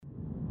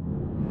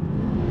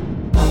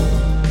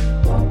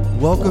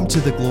Welcome to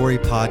the Glory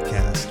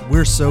Podcast.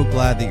 We're so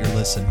glad that you're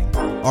listening.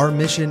 Our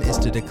mission is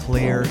to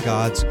declare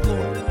God's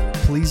glory.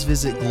 Please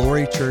visit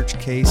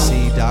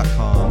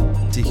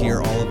glorychurchkc.com to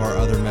hear all of our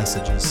other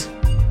messages.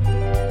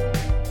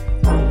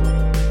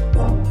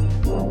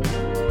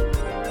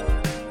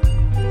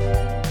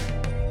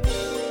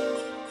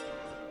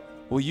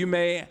 Well, you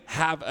may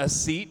have a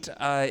seat.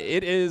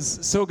 It is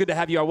so good to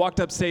have you. I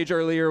walked up stage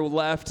earlier,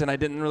 left, and I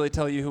didn't really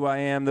tell you who I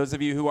am. Those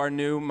of you who are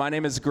new, my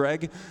name is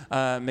Greg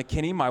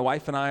McKinney. My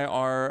wife and I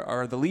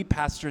are the lead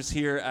pastors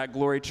here at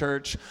Glory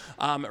Church.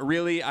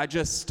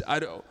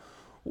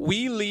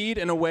 We lead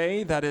in a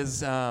way that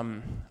is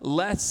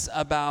less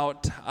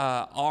about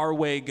our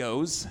way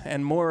goes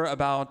and more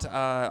about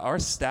our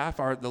staff,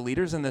 the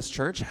leaders in this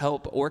church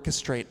help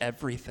orchestrate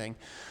everything.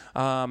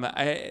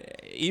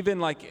 Even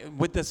like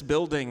with this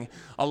building,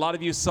 a lot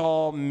of you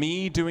saw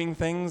me doing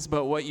things,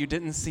 but what you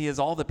didn't see is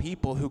all the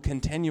people who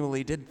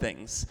continually did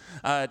things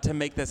to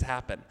make this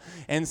happen.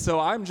 And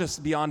so I'm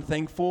just beyond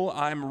thankful.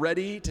 I'm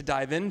ready to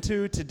dive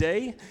into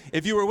today.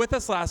 If you were with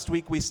us last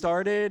week, we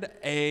started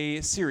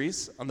a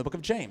series on the book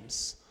of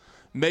James.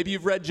 Maybe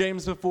you've read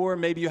James before.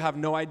 Maybe you have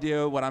no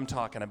idea what I'm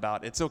talking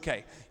about. It's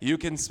okay. You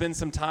can spend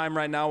some time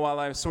right now while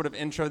I sort of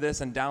intro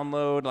this and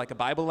download like a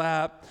Bible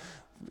app.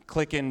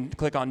 Click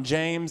on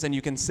James, and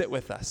you can sit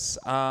with us.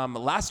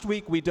 Last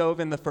week, we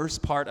dove in the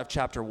first part of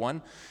chapter 1,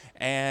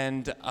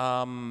 and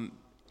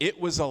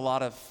it was a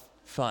lot of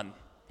fun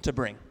to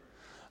bring.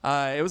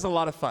 It was a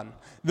lot of fun.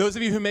 Those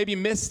of you who maybe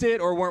missed it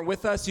or weren't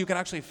with us, you can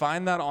actually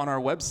find that on our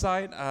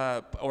website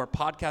or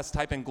podcast.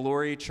 Type in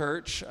Glory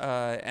Church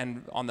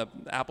and on the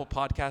Apple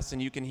Podcast,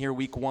 and you can hear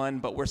week 1.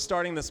 But we're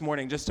starting this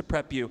morning just to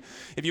prep you,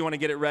 if you want to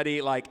get it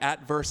ready, like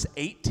at verse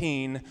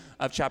 18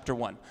 of chapter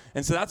 1.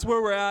 And so that's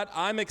where we're at.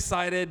 I'm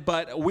excited,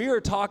 but we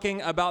are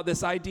talking about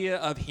this idea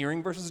of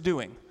hearing versus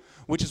doing,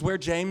 which is where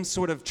James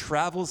sort of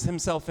travels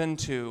himself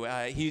into.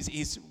 He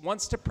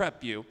wants to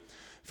prep you.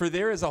 For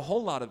there is a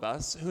whole lot of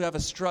us who have a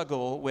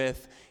struggle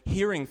with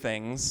hearing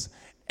things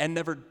and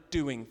never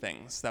doing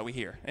things that we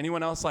hear.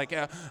 Anyone else? Like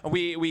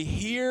we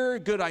hear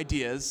good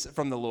ideas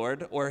from the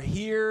Lord or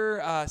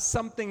hear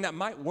something that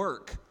might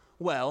work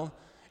well,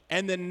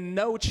 and then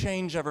no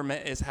change ever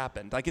has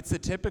happened. Like it's the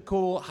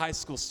typical high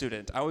school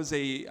student. I was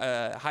a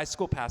high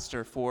school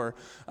pastor for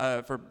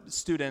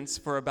students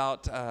for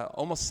about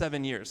almost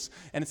 7 years.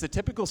 And it's a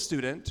typical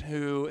student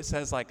who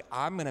says like,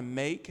 I'm going to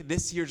make,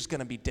 this year's going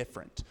to be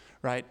different,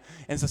 right?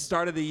 And it's the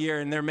start of the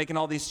year and they're making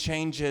all these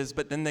changes,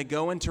 but then they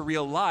go into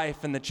real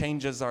life and the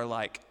changes are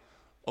like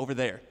over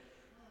there,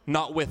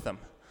 not with them.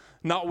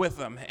 Not with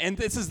them. And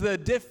this is the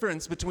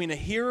difference between a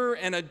hearer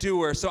and a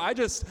doer. So I'm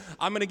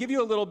going to give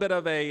you a little bit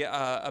of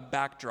a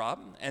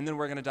backdrop, and then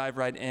we're going to dive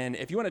right in.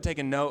 If you want to take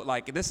a note,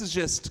 like this is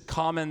just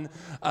common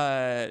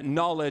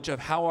knowledge of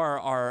how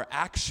our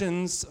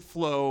actions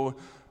flow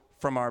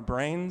from our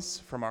brains,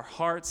 from our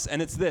hearts.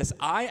 And it's this: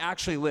 I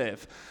actually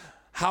live.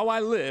 How I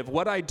live,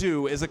 what I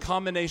do, is a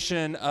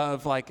combination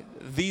of like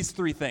these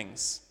 3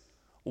 things: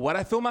 what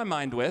I fill my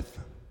mind with,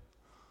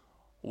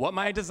 what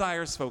my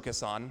desires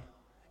focus on,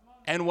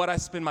 and what I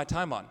spend my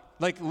time on.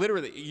 Like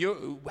literally,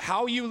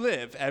 how you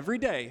live every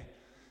day.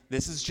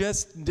 This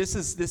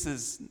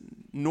is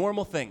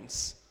normal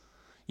things.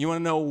 You want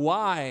to know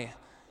why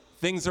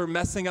things are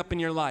messing up in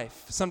your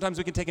life. Sometimes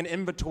we can take an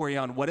inventory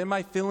on what am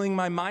I filling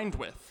my mind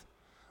with?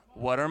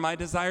 What are my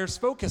desires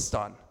focused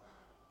on?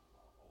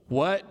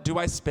 What do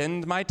I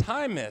spend my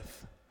time with?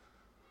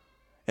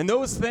 And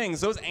those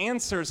things, those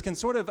answers can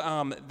sort of,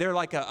 they're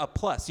like a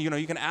plus. You know,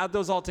 you can add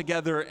those all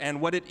together,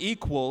 and what it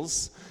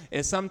equals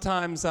is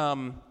sometimes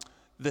the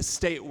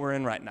state we're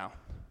in right now.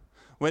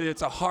 Whether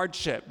it's a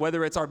hardship,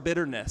 whether it's our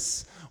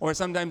bitterness, or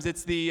sometimes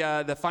it's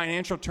the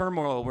financial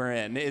turmoil we're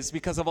in, is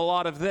because of a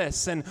lot of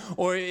this,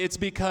 or it's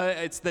because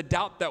it's the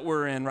doubt that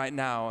we're in right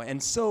now.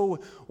 And so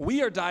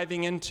we are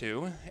diving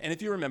into, and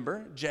if you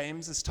remember,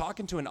 James is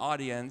talking to an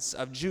audience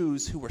of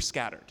Jews who were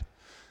scattered.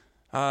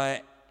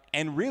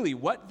 And really,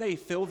 what they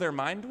fill their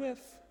mind with,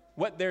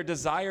 what their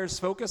desires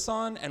focus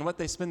on, and what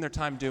they spend their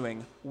time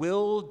doing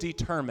will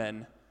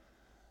determine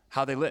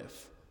how they live.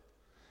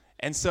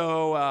 And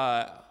so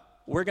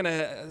we're going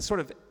to sort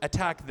of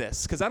attack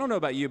this, because I don't know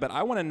about you, but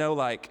I want to know,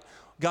 like,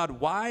 God,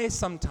 why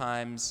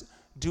sometimes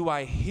do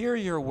I hear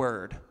your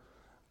word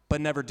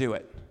but never do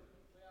it?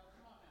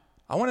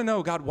 I want to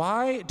know, God,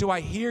 why do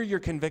I hear your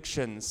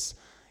convictions?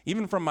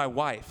 Even from my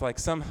wife, like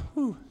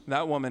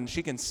that woman,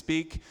 she can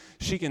speak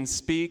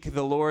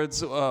the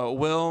Lord's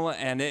will,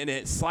 and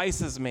it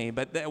slices me.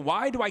 But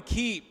why do I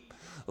keep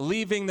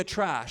leaving the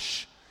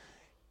trash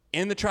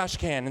in the trash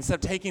can instead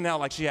of taking it out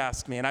like she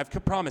asked me? And I've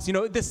promised,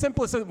 the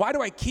simplest, why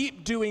do I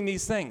keep doing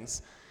these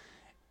things?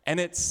 And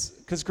it's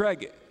because,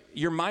 Greg,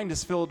 your mind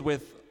is filled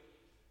with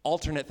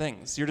alternate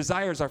things. Your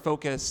desires are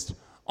focused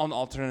on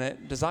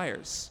alternate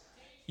desires.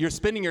 You're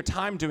spending your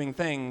time doing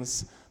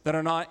things that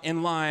are not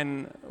in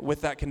line with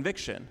that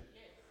conviction.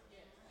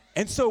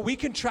 And so we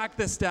can track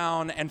this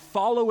down and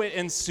follow it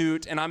in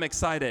suit, and I'm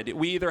excited.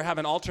 We either have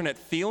an alternate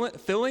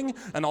filling,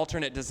 an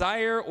alternate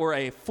desire, or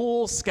a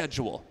full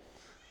schedule.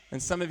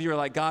 And some of you are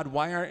like, God,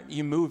 why aren't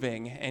you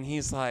moving? And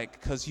he's like,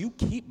 because you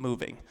keep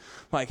moving.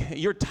 Like,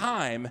 your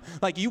time,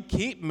 like, you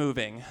keep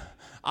moving.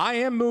 I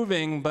am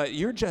moving, but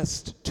you're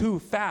just too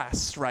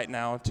fast right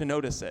now to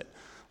notice it.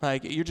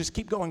 Like, you just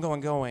keep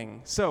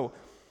going. So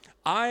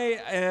I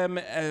am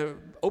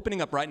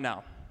opening up right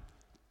now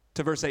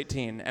to verse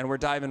 18, and we're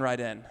diving right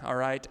in, all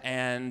right?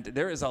 And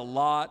there is a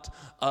lot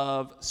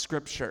of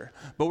scripture,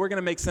 but we're going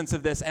to make sense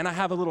of this. And I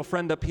have a little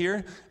friend up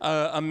here,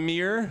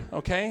 Amir,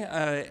 okay?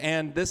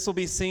 And this will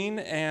be seen,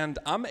 and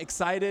I'm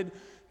excited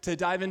to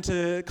dive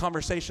into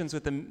conversations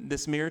with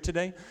this mirror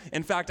today.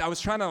 In fact, I was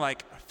trying to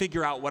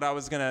figure out what I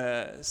was going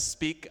to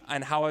speak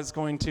and how I was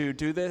going to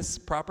do this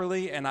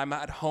properly, and I'm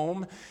at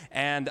home,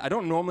 and I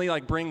don't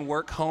normally bring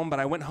work home, but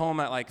I went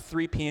home at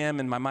 3 p.m.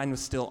 and my mind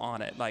was still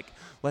on it.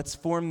 Let's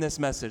form this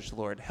message,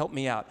 Lord, help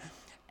me out.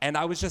 And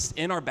I was just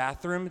in our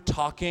bathroom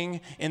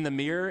talking in the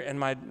mirror, and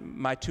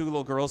my two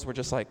little girls were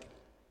just like,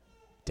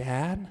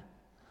 Dad,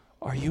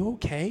 are you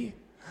okay?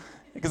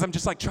 Because I'm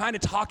just trying to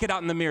talk it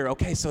out in the mirror.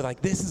 Okay, so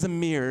this is a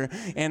mirror,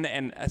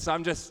 and so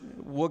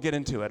we'll get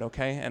into it,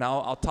 okay? And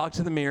I'll talk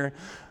to the mirror.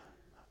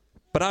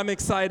 But I'm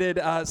excited.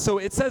 So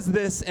it says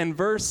this in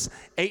verse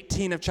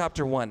 18 of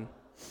chapter 1.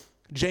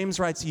 James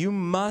writes, "You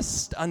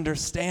must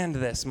understand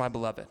this, my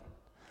beloved.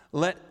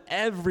 Let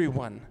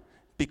everyone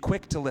be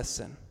quick to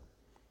listen,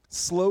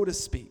 slow to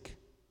speak,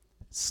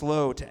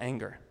 slow to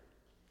anger.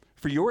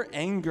 For your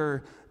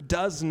anger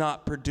does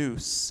not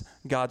produce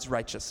God's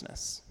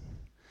righteousness.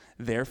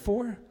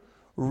 Therefore,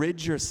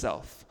 rid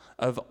yourself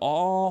of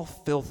all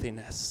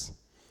filthiness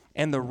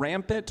and the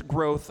rampant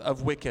growth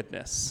of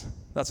wickedness."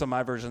 That's what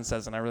my version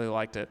says, and I really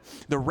liked it.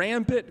 "The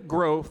rampant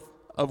growth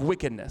of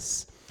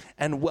wickedness,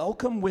 and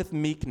welcome with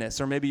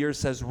meekness," or maybe yours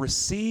says,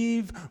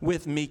 "receive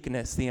with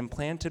meekness the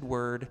implanted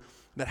word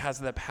that has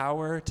the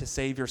power to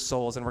save your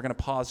souls." And we're going to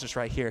pause just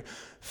right here.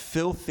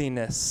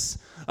 Filthiness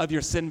of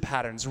your sin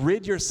patterns.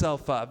 Rid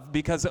yourself of,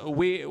 because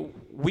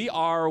we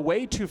are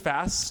way too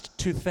fast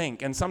to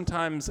think. And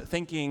sometimes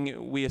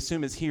thinking we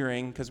assume is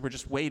hearing, because we're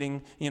just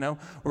waiting,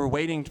 We're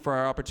waiting for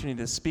our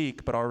opportunity to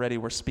speak, but already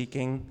we're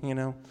speaking,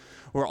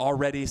 We're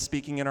already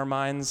speaking in our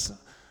minds.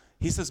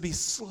 He says, be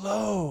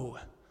slow.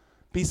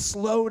 Be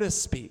slow to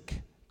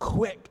speak,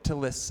 quick to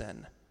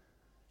listen.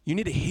 You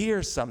need to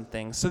hear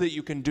something so that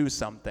you can do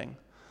something.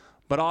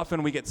 But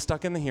often we get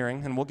stuck in the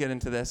hearing, and we'll get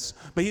into this.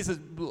 But he says,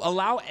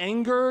 allow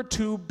anger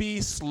to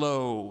be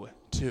slow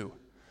too.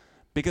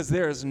 Because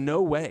there is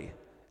no way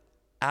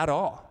at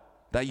all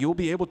that you'll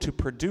be able to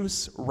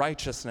produce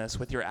righteousness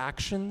with your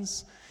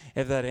actions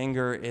if that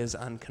anger is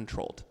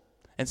uncontrolled.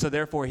 And so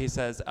therefore he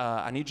says,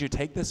 I need you to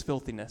take this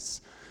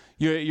filthiness,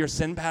 your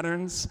sin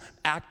patterns,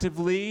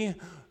 actively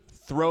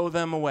throw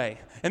them away.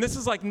 And this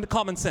is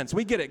common sense.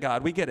 We get it,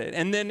 God. We get it.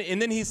 And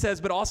then he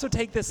says, but also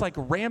take this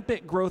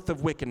rampant growth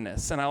of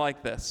wickedness. And I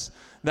like this.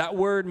 That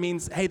word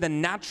means, hey, the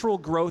natural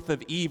growth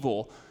of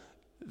evil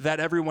that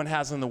everyone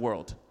has in the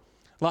world.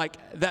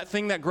 That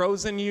thing that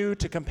grows in you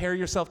to compare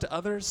yourself to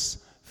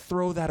others,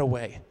 throw that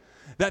away.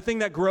 That thing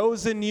that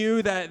grows in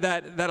you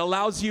that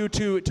allows you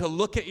to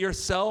look at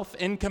yourself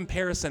in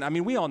comparison. I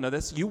mean, we all know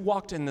this. You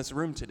walked in this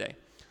room today,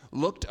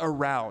 looked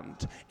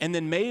around, and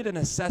then made an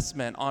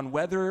assessment on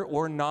whether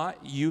or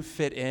not you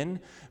fit in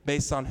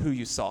based on who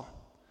you saw.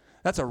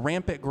 That's a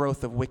rampant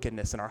growth of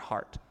wickedness in our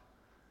heart.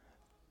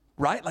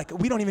 Right?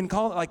 We don't even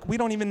call it, we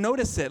don't even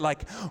notice it.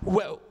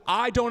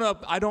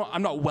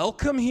 I'm not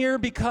welcome here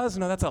because,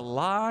 no, that's a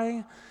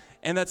lie.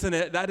 And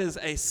that is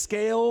a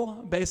scale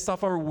based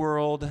off our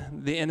world.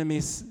 The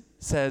enemy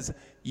says,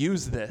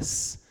 use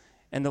this.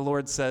 And the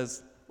Lord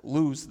says,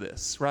 lose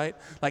this, right?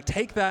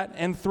 Take that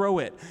and throw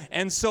it.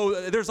 And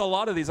so there's a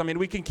lot of these. I mean,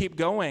 we can keep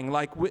going.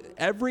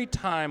 Every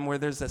time where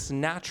there's this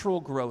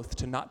natural growth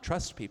to not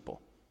trust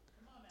people,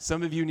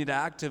 some of you need to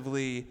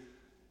actively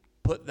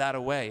put that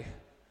away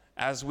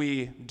as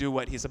we do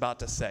what he's about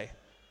to say.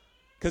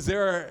 Because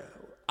there are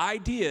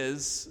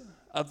ideas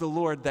of the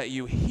Lord that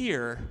you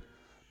hear,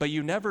 but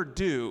you never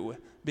do,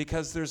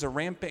 because there's a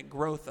rampant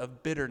growth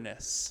of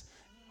bitterness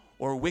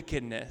or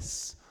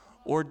wickedness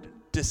or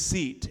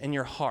deceit in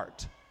your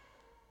heart.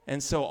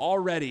 And so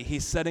already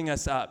he's setting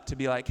us up to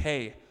be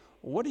hey,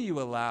 what are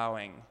you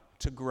allowing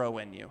to grow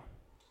in you?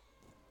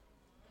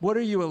 What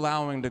are you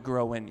allowing to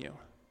grow in you?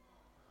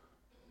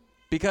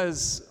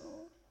 Because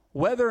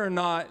whether or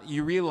not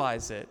you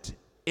realize it,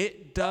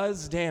 it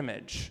does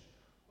damage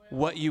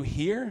what you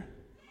hear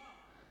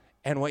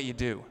and what you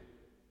do.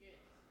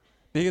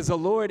 Because the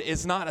Lord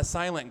is not a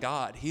silent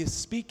God. He is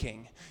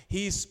speaking.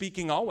 He's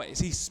speaking always.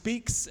 He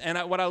speaks, and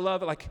what I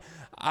love,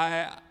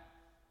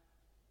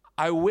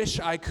 I wish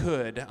I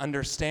could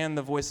understand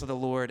the voice of the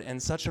Lord in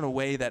such a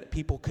way that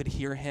people could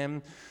hear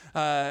him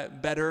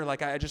better.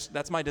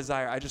 That's my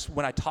desire.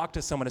 When I talk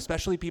to someone,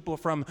 especially people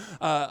from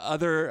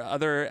other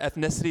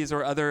ethnicities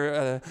or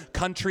other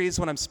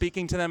countries, when I'm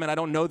speaking to them and I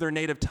don't know their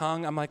native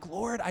tongue, I'm like,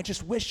 Lord, I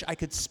just wish I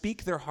could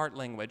speak their heart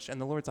language. And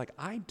the Lord's like,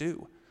 I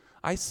do.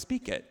 I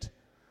speak it.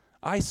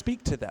 I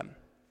speak to them.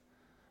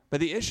 But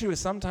the issue is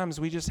sometimes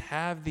we just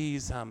have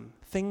these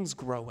things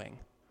growing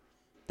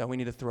that we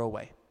need to throw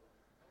away.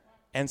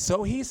 And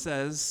so he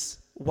says,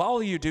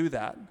 while you do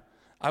that,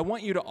 I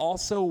want you to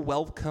also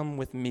welcome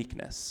with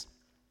meekness.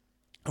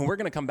 And we're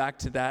going to come back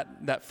to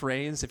that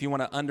phrase. If you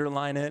want to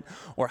underline it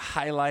or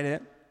highlight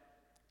it,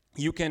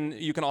 you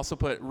can also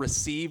put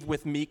receive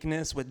with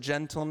meekness, with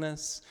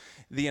gentleness,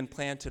 the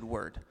implanted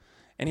word.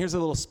 And here's a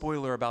little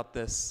spoiler about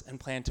this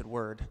implanted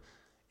word.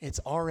 It's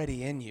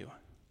already in you,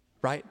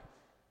 right?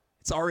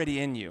 It's already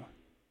in you.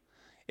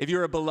 If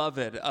you're a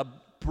beloved, a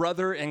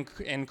brother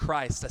in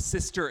Christ, a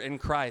sister in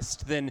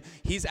Christ, then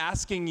he's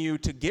asking you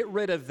to get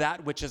rid of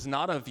that which is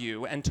not of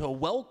you and to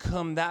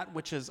welcome that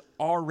which is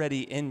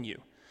already in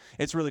you.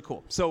 It's really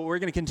cool. So we're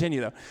going to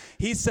continue, though.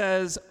 He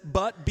says,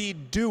 but be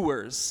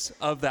doers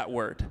of that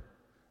word.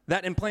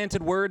 That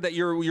implanted word that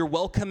you're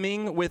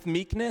welcoming with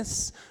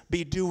meekness,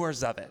 be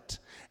doers of it,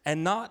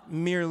 and not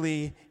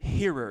merely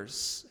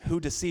hearers who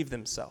deceive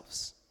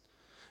themselves.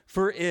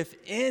 For if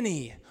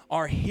any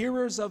are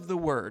hearers of the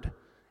word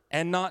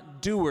and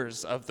not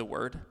doers of the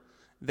word,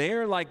 they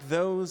are like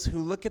those who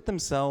look at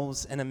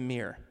themselves in a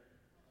mirror.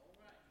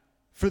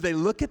 For they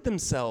look at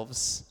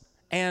themselves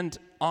and,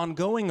 on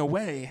going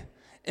away,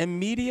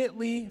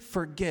 immediately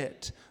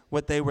forget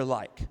what they were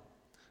like.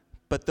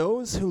 But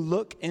those who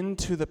look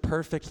into the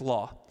perfect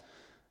law,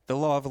 the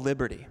law of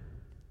liberty,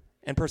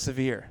 and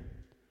persevere,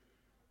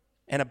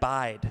 and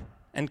abide,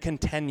 and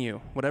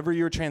continue, whatever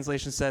your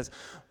translation says,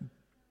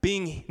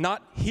 being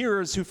not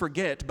hearers who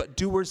forget, but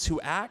doers who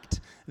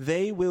act,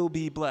 they will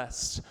be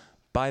blessed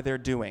by their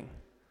doing.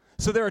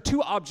 So there are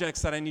two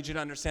objects that I need you to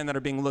understand that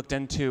are being looked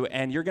into,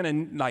 and you're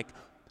going to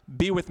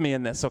be with me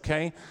in this,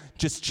 okay?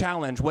 Just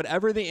challenge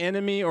whatever the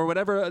enemy or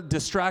whatever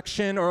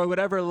distraction or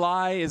whatever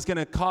lie is going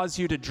to cause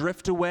you to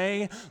drift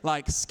away.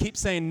 Keep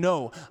saying,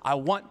 no, I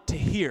want to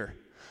hear,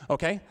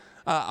 okay?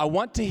 I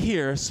want to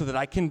hear so that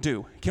I can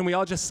do. Can we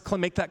all just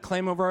make that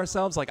claim over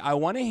ourselves? I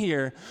want to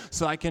hear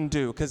so I can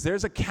do. Because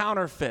there's a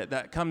counterfeit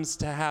that comes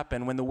to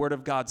happen when the Word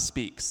of God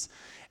speaks.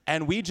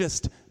 And we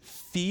just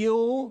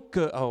feel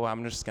good. Oh,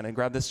 I'm just going to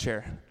grab this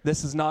chair.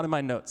 This is not in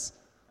my notes.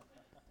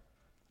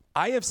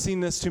 I have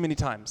seen this too many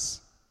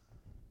times.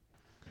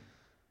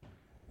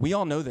 We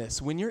all know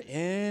this. When you're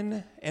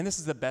in, and this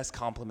is the best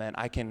compliment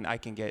I can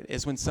get,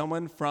 is when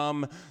someone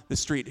from the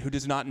street who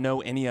does not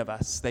know any of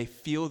us, they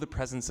feel the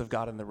presence of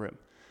God in the room.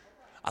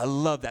 I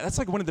love that. That's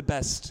one of the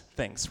best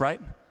things, right?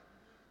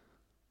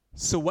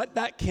 So what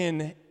that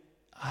can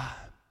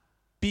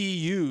be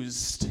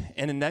used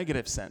in a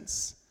negative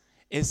sense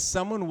is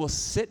someone will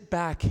sit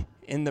back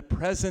in the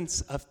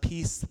presence of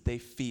peace that they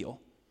feel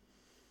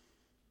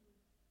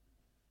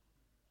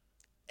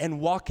and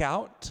walk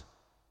out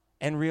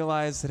and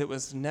realize that it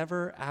was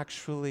never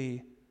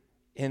actually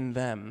in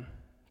them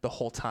the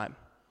whole time.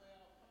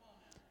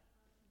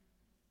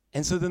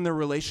 And so then the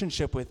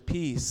relationship with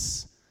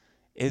peace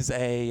is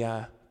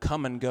a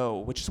come and go,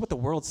 which is what the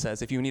world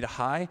says. If you need a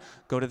high,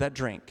 go to that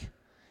drink.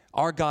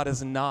 Our God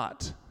is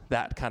not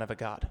that kind of a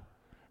God,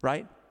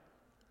 right?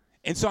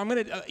 And so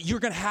you're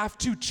going to have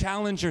to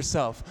challenge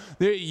yourself.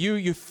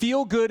 You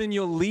feel good and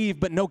you'll leave,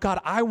 but no,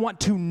 God, I want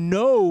to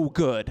know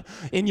good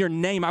in your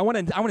name. I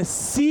want to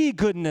see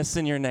goodness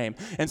in your name.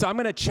 And so I'm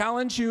going to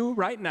challenge you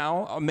right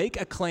now. I'll make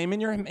a claim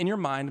in your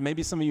mind.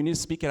 Maybe some of you need to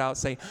speak it out.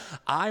 Say,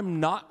 I'm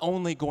not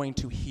only going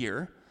to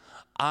hear,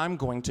 I'm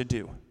going to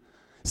do.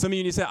 Some of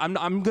you need to say,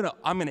 I'm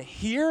going to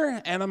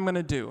hear and I'm going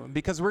to do,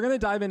 because we're going to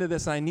dive into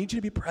this, and I need you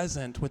to be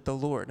present with the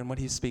Lord and what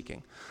he's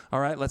speaking. All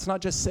right, let's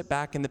not just sit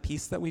back in the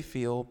peace that we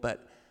feel,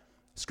 but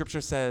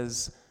Scripture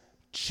says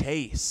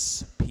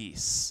chase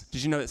peace.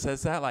 Did you know it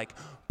says that?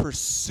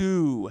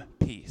 Pursue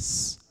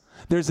peace.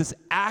 There's this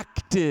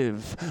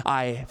active,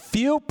 I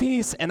feel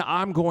peace and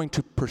I'm going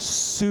to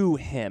pursue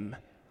him.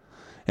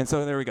 And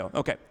so there we go.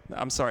 Okay,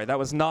 I'm sorry, that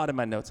was not in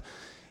my notes.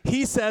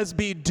 He says,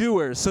 be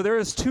doers. So there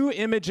is two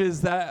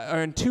images that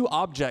are in two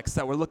objects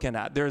that we're looking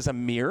at. There's a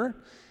mirror.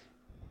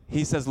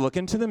 He says, look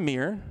into the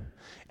mirror.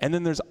 And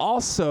then there's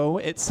also,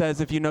 it says,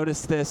 if you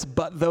notice this,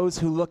 but those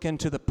who look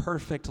into the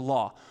perfect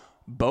law.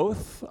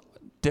 Both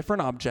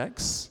different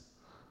objects.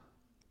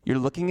 You're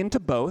looking into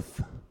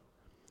both.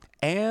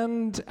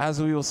 And as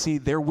we will see,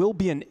 there will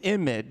be an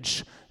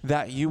image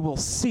that you will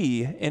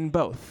see in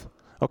both.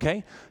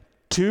 Okay?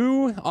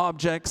 Two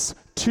objects,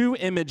 two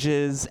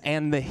images,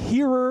 and the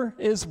hearer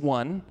is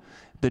one,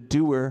 the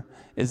doer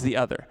is the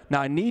other. Now,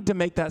 I need to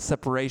make that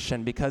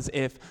separation, because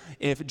if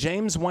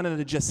James wanted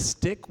to just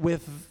stick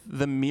with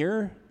the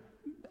mirror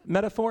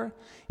metaphor,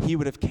 he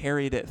would have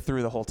carried it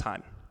through the whole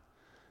time.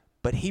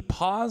 But he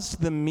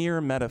paused the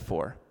mirror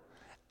metaphor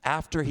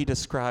after he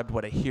described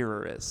what a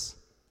hearer is,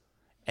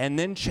 and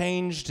then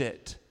changed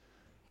it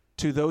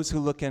to those who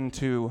look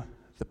into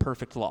the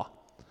perfect law.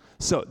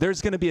 So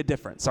there's going to be a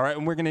difference, all right?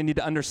 And we're going to need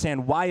to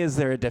understand, why is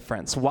there a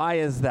difference? Why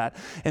is that?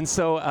 And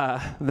so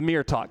the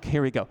mirror talk,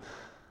 here we go.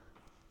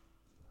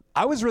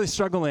 I was really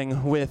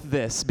struggling with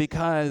this,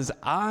 because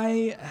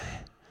I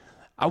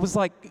was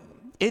like,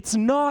 it's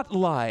not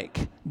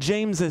like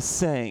James is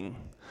saying,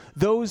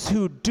 those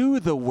who do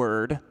the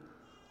word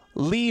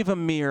leave a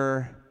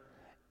mirror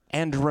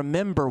and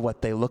remember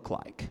what they look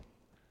like.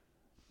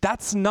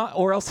 That's not,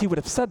 or else he would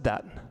have said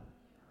that.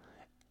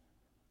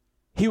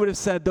 He would have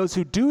said those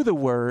who do the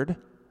word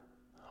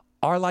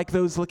are like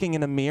those looking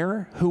in a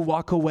mirror who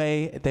walk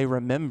away, they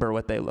remember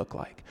what they look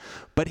like.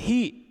 But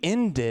he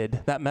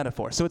ended that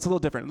metaphor. So it's a little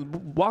different.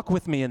 Walk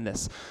with me in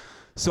this.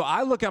 So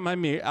I look at my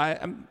mirror,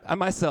 I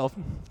myself.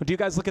 Do you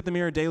guys look at the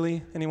mirror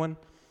daily? Anyone?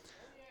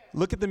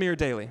 Look at the mirror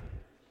daily.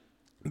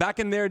 Back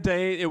in their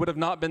day, it would have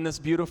not been this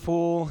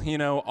beautiful,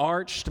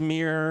 arched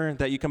mirror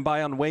that you can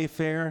buy on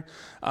Wayfair.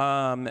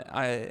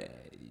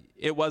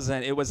 It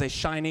wasn't. It was a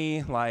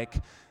shiny,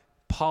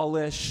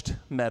 polished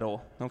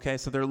metal. Okay,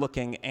 so they're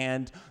looking,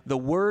 and the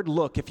word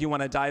 "look," if you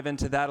want to dive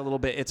into that a little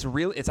bit,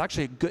 it's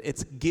actually good.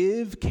 It's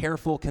give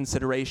careful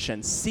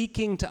consideration,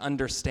 seeking to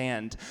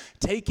understand,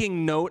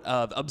 taking note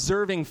of,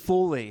 observing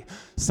fully.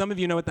 Some of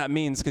you know what that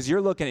means because you're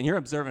looking and you're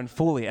observing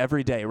fully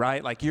every day,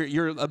 right? Like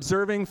you're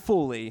observing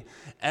fully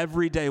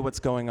every day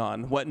what's going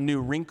on, what new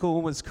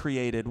wrinkle was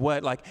created,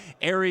 what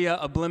area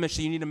of blemish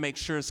you need to make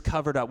sure is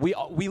covered up.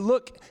 We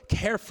look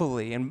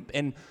carefully,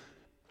 and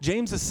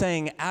James is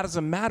saying, as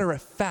a matter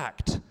of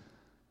fact,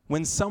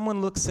 when someone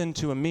looks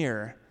into a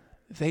mirror,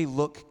 they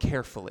look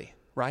carefully,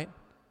 right?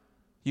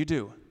 You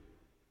do.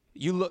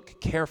 You look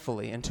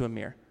carefully into a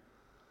mirror.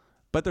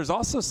 But there's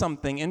also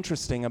something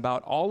interesting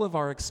about all of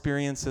our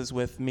experiences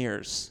with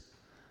mirrors.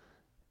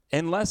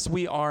 Unless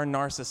we are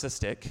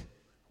narcissistic,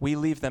 we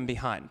leave them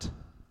behind,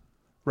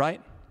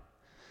 right?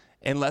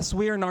 Unless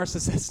we are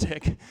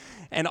narcissistic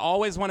and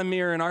always want a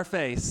mirror in our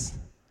face,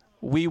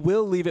 we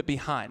will leave it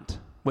behind,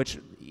 which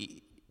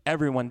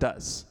everyone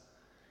does.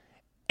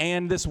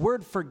 And this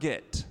word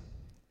 "forget"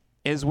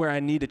 is where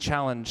I need to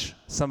challenge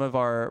some of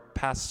our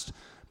past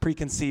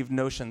preconceived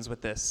notions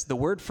with this. The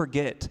word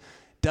 "forget"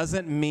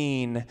 doesn't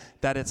mean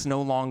that it's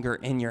no longer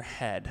in your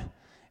head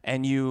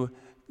and you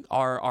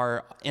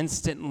are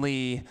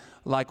instantly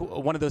like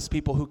one of those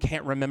people who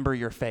can't remember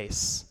your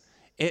face.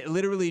 It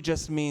literally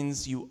just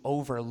means you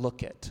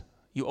overlook it.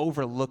 You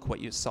overlook what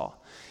you saw.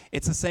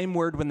 It's the same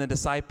word when the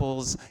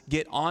disciples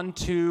get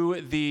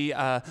onto the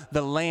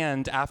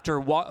land after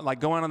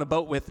going on the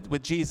boat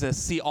with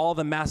Jesus, see all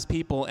the massed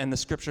people, and the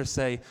scriptures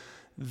say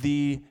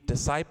the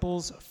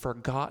disciples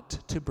forgot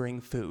to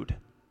bring food.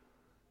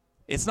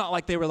 It's not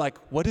like they were like,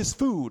 "What is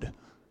food?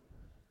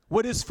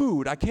 What is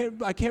food? I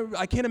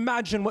can't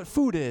imagine what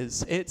food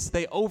is." It's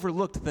they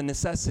overlooked the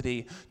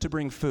necessity to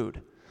bring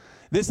food.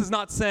 This is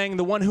not saying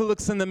the one who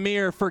looks in the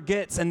mirror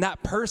forgets and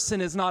that person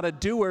is not a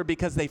doer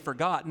because they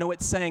forgot. No,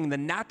 it's saying the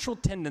natural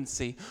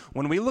tendency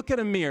when we look at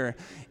a mirror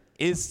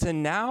is to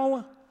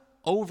now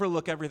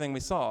overlook everything we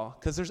saw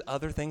because there's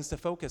other things to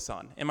focus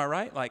on. Am I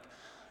right?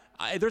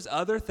 There's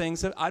other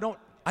things that I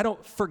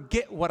don't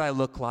forget what I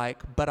look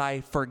like, but I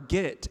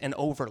forget and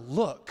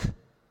overlook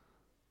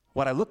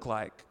what I look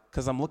like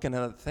because I'm looking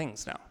at other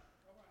things now.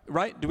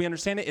 Right? Do we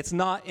understand it? It's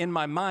not in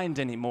my mind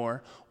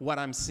anymore what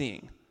I'm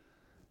seeing.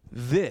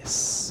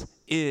 This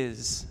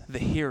is the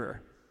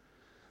hearer.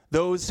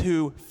 Those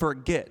who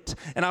forget.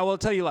 And I will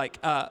tell you,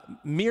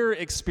 mirror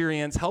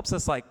experience helps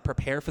us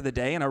prepare for the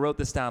day. And I wrote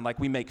this down.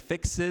 We make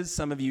fixes.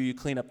 Some of you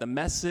clean up the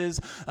messes.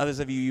 Others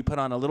of you put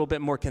on a little bit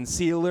more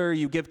concealer.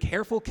 You give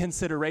careful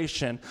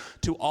consideration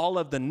to all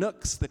of the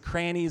nooks, the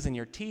crannies in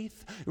your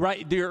teeth,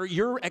 right?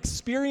 Your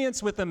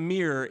experience with a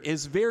mirror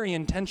is very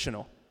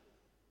intentional.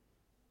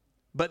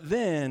 But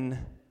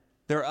then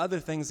there are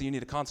other things that you need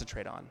to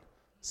concentrate on.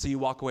 So you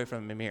walk away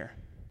from a mirror.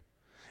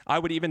 I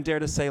would even dare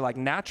to say,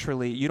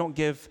 naturally, you don't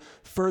give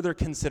further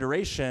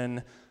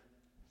consideration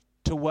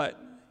to what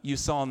you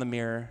saw in the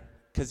mirror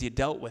because you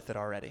dealt with it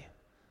already.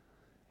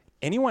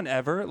 Anyone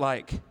ever,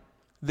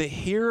 the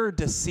hearer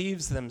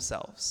deceives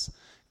themselves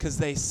because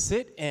they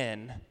sit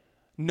in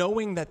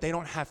knowing that they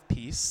don't have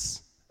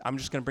peace. I'm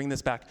just going to bring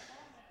this back.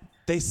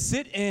 They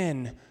sit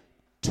in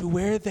to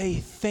where they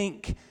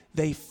think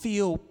they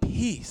feel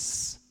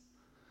peace.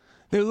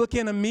 They look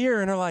in a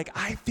mirror and are like,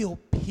 "I feel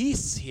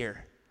peace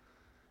here."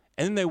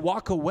 And then they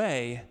walk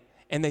away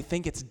and they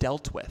think it's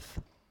dealt with.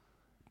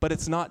 But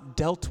it's not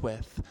dealt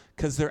with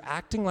because they're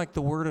acting like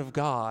the Word of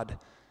God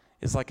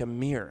is like a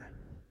mirror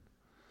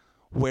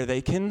where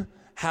they can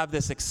have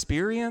this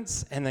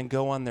experience and then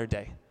go on their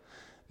day.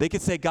 They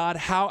could say, "God,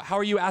 how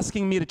are you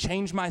asking me to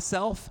change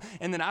myself?"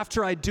 And then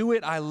after I do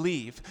it, I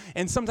leave.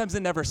 And sometimes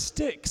it never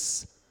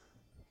sticks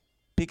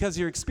because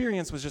your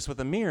experience was just with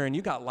a mirror and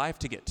you got life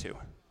to get to.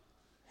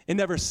 It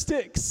never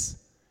sticks.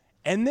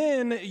 And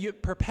then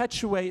it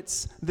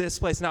perpetuates this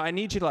place. Now, I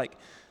need you to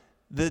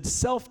the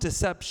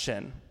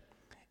self-deception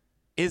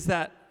is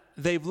that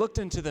they've looked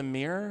into the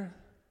mirror,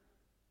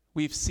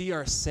 we see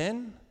our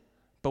sin,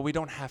 but we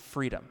don't have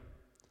freedom.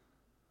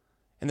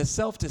 And the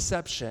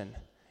self-deception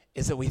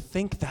is that we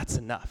think that's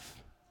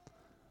enough.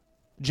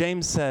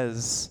 James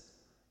says,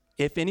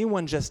 if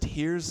anyone just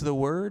hears the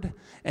word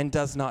and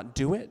does not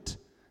do it,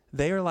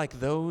 they are like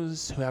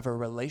those who have a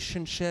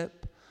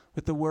relationship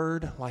with the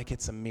word like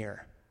it's a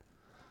mirror,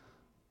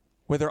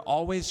 where they're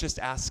always just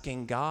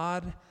asking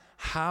God,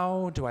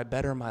 how do I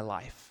better my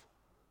life?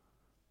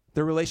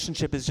 The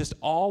relationship is just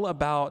all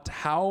about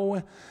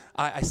how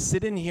I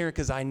sit in here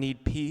because I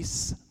need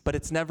peace, but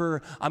it's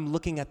never, I'm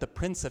looking at the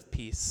Prince of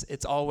Peace.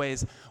 It's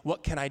always,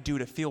 what can I do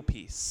to feel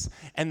peace?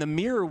 And the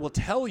mirror will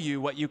tell you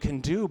what you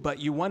can do, but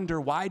you wonder,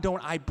 why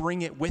don't I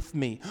bring it with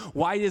me?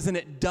 Why isn't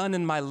it done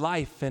in my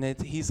life? And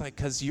he's like,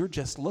 because you're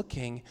just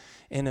looking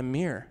in a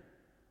mirror.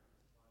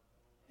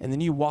 And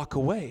then you walk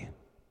away.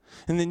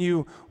 And then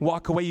you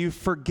walk away, you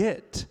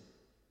forget.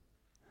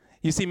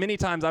 You see, many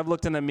times I've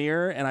looked in a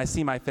mirror and I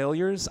see my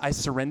failures. I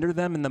surrender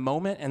them in the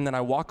moment, and then I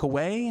walk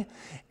away.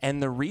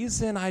 And the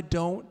reason I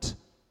don't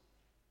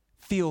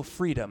feel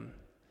freedom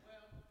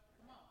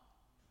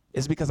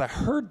is because I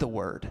heard the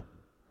word,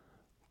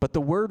 but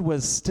the word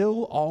was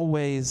still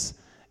always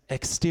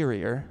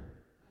exterior,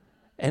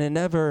 and it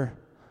never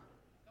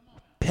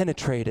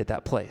penetrated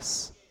that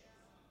place.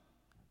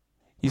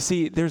 You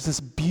see, there's this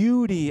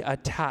beauty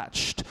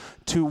attached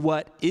to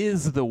what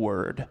is the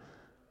word.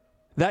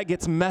 That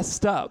gets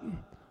messed up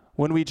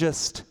when we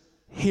just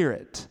hear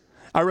it.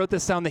 I wrote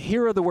this down. The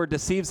hearer of the word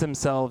deceives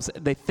themselves.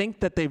 They think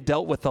that they've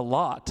dealt with a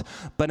lot,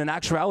 but in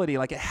actuality,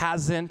 like, it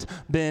hasn't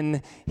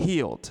been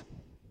healed.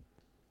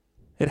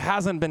 It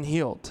hasn't been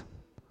healed.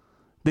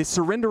 They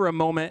surrender a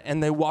moment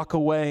and they walk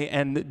away,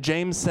 and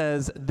James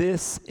says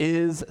this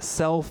is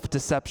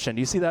self-deception.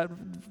 You see that?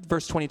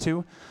 Verse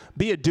 22?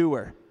 Be a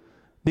doer,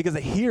 because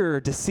a hearer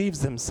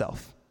deceives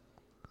himself.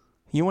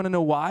 You want to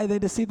know why they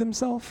deceive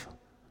themselves?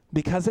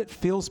 Because it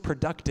feels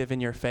productive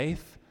in your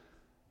faith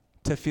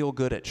to feel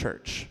good at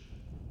church.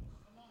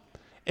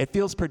 It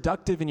feels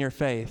productive in your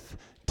faith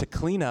to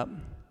clean up,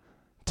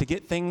 to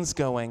get things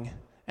going,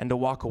 and to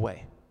walk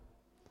away.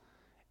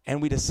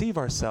 And we deceive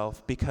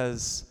ourselves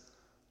because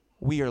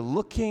we are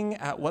looking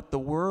at what the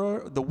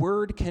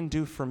word can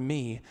do for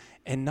me,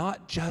 and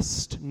not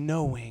just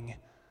knowing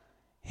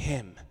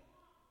him.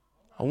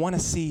 I want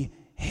to see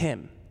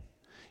him.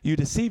 You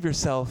deceive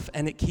yourself,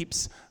 and it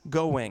keeps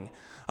going.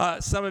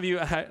 Some of you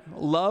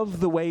love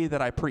the way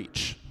that I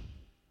preach.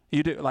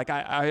 You do. Like,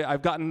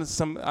 I've gotten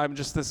some,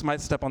 this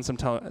might step on some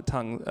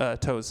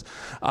toes.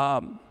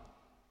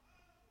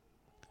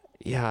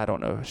 Yeah, I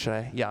don't know. Should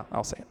I? Yeah,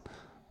 I'll say it.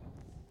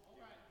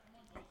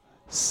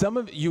 Some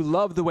of you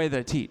love the way that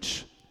I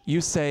teach.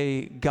 You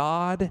say,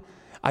 God,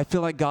 I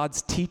feel like God's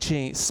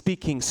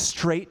speaking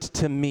straight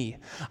to me.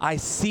 I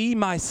see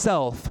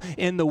myself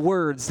in the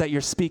words that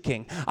you're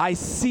speaking. I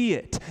see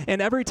it.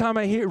 And every time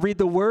I read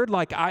the word,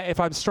 like, if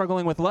I'm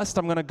struggling with lust,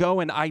 I'm going to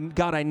go and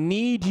God, I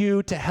need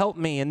you to help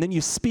me. And then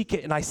you speak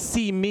it, and I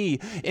see me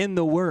in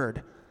the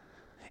word.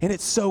 And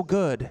it's so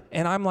good.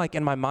 And I'm like,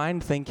 in my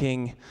mind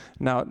thinking,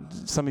 now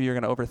some of you are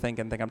going to overthink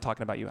and think I'm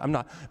talking about you. I'm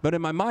not. But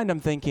in my mind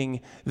I'm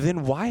thinking,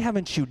 then why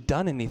haven't you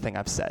done anything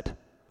I've said?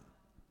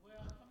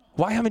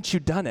 Why haven't you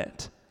done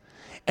it?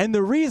 And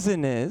the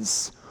reason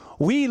is,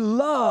 we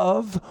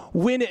love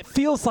when it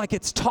feels like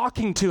it's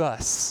talking to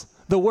us,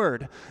 the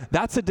word.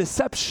 That's a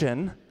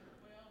deception,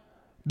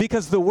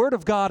 because the word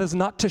of God is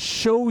not to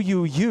show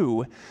you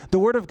you. The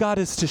word of God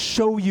is to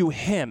show you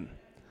him.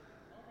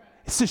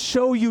 It's to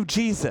show you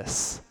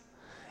Jesus.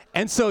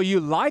 And so you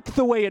like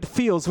the way it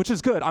feels, which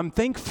is good. I'm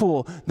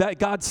thankful that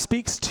God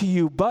speaks to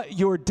you, but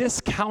you're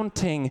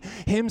discounting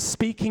him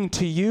speaking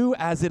to you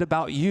as it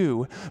about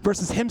you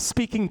versus him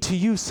speaking to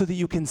you so that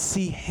you can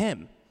see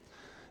him.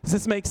 Does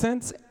this make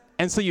sense?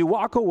 And so you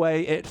walk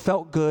away, it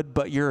felt good,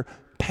 but your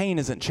pain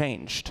isn't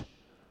changed.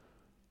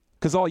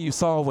 Because all you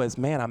saw was,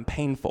 man, I'm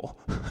painful.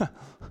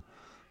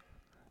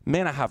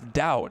 Man, I have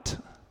doubt.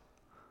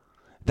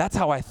 That's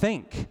how I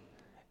think.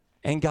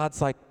 And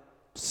God's like,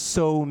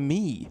 so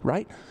me,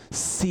 right?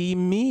 See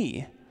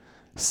me.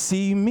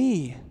 See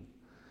me.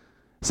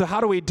 So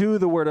how do we do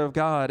the word of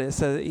God? He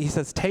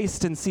says,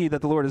 taste and see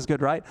that the Lord is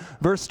good, right?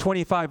 Verse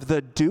 25,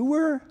 the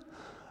doer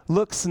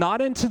looks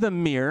not into the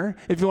mirror.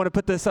 If you want to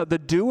put this up, the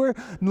doer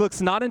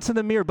looks not into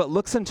the mirror, but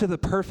looks into the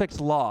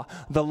perfect law,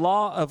 the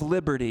law of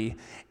liberty,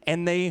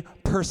 and they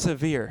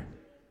persevere.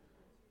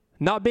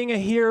 Not being a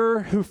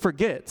hearer who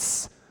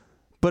forgets,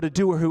 but a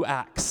doer who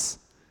acts.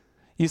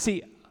 You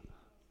see,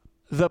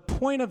 the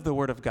point of the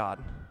Word of God,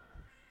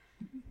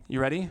 you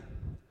ready?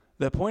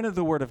 The point of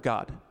the Word of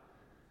God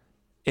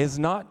is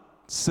not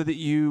so that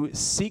you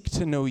seek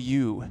to know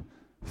you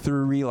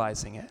through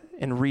realizing it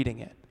and reading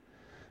it.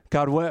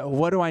 God,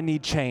 what do I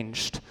need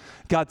changed?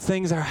 God,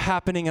 things are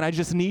happening and I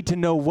just need to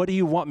know, what do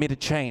you want me to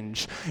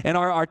change? And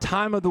our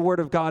time of the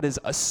Word of God is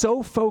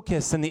so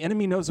focused, and the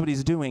enemy knows what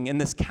he's doing in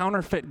this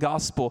counterfeit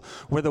gospel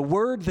where the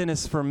Word then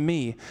is for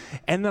me.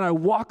 And then I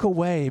walk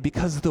away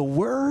because the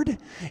Word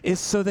is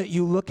so that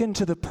you look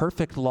into the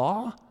perfect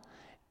law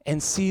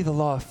and see the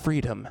law of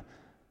freedom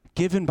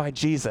given by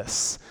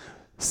Jesus,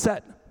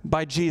 set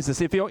by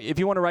Jesus. If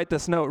you want to write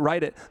this note,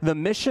 write it. The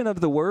mission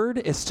of the word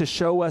is to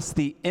show us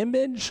the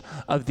image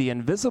of the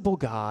invisible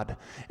God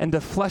and to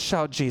flesh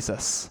out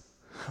Jesus.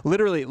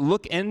 Literally,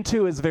 look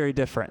into is very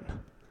different.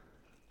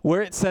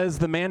 Where it says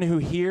the man who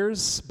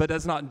hears but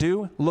does not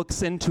do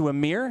looks into a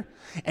mirror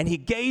and he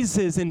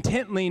gazes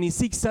intently and he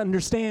seeks to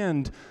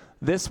understand.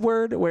 This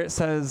word where it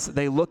says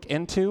they look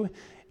into,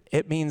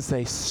 it means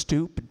they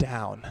stoop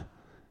down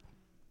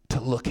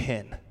to look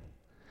in.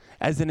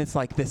 As in it's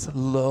like this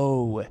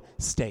low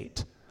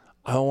state.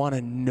 I want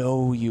to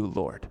know you,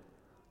 Lord,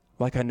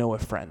 like I know a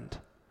friend.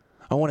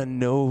 I want to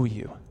know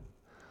you.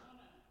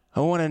 I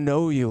want to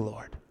know you,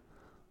 Lord.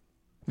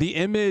 The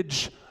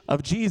image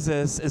of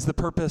Jesus is the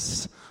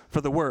purpose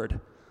for the word.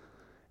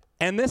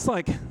 And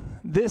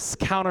this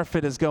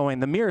counterfeit is going,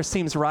 the mirror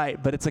seems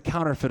right, but it's a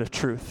counterfeit of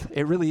truth.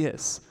 It really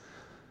is.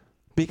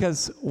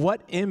 Because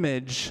what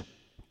image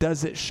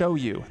does it show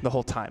you the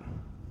whole time?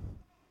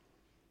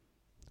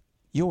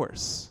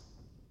 Yours.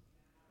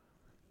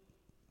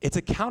 It's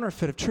a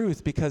counterfeit of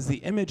truth because the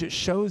image it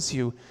shows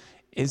you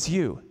is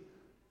you.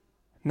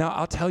 Now,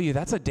 I'll tell you,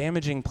 that's a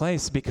damaging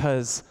place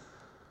because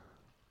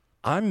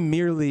I'm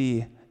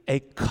merely a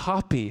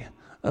copy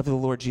of the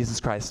Lord Jesus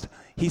Christ.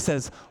 He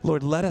says,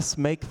 Lord, let us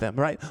make them,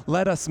 right?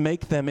 Let us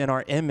make them in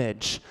our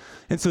image.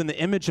 And so in the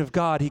image of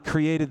God, he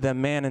created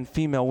them man and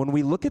female. When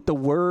we look at the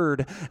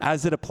word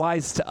as it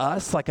applies to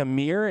us like a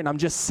mirror, and I'm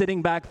just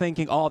sitting back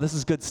thinking, oh, this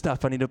is good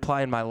stuff I need to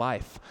apply in my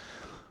life,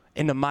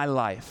 into my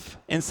life.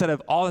 Instead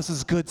of, oh, this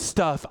is good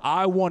stuff,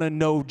 I want to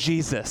know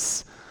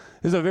Jesus.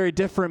 There's a very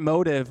different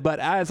motive. But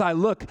as I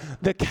look,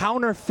 the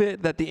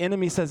counterfeit that the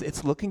enemy says,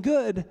 it's looking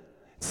good.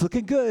 It's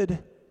looking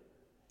good.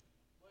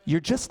 You're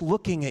just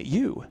looking at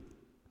you.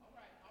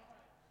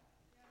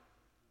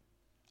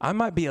 I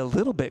might be a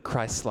little bit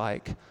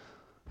Christ-like,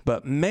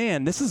 but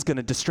man, this is going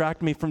to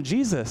distract me from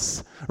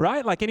Jesus,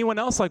 right? Like anyone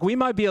else, like we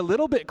might be a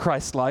little bit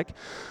Christ-like,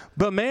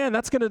 but man,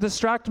 that's going to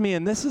distract me.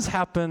 And this has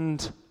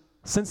happened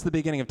since the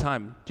beginning of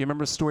time. Do you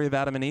remember the story of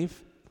Adam and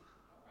Eve?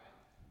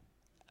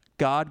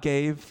 God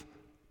gave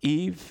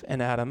Eve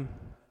and Adam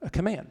a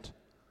command.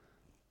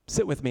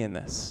 Sit with me in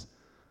this.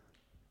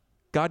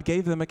 God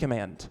gave them a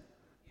command.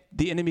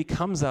 The enemy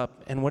comes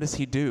up, and what does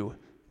he do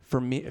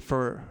for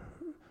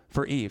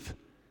Eve?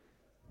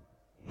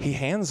 He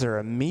hands her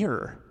a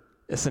mirror,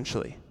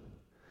 essentially.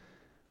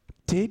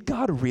 Did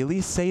God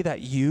really say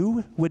that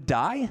you would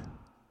die?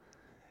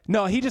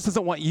 No, he just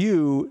doesn't want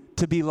you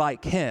to be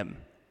like him.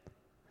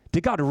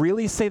 Did God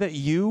really say that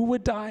you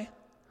would die?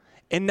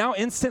 And now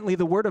instantly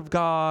the word of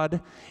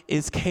God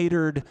is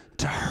catered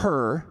to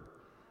her,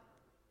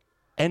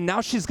 and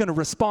now she's going to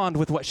respond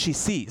with what she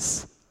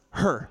sees,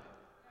 her.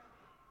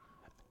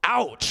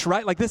 Ouch,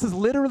 right? Like this is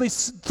literally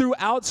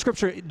throughout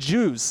Scripture. The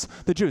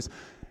Jews.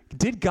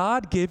 Did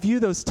God give you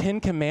those 10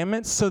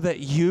 commandments so that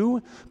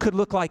you could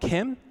look like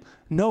him?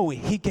 No,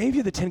 he gave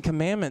you the 10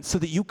 commandments so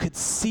that you could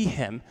see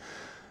him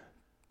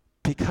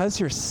because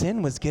your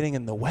sin was getting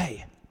in the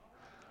way.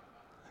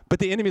 But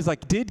the enemy's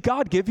like, did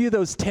God give you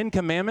those 10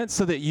 commandments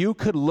so that you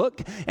could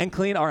look and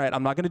clean? All right,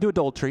 I'm not going to do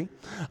adultery.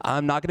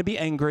 I'm not going to be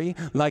angry.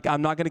 Like,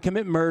 I'm not going to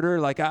commit murder.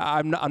 Like,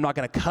 I'm not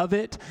going to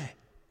covet.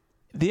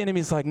 The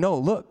enemy's like, no,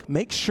 look,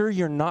 make sure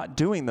you're not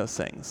doing those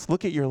things.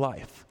 Look at your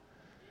life.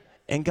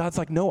 And God's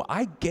like, no,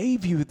 I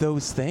gave you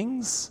those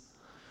things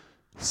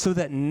so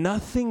that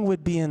nothing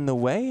would be in the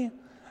way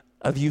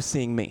of you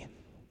seeing me.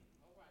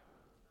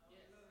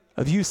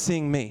 Of you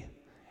seeing me.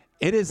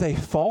 It is a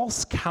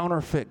false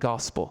counterfeit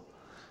gospel.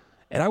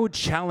 And I would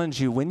challenge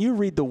you, when you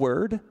read the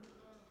word,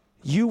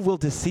 you will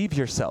deceive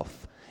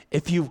yourself.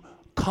 If you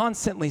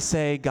constantly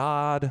say,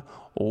 God,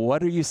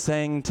 what are you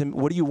saying to me?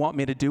 What do you want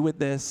me to do with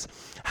this?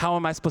 How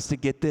am I supposed to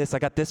get this? I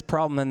got this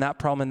problem and that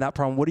problem and that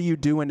problem. What are you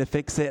doing to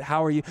fix it?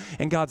 How are you?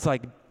 And God's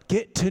like,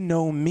 get to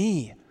know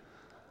me.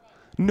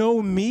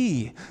 Know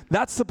me.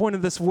 That's the point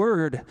of this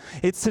word.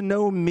 It's to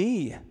know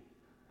me.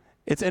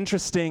 It's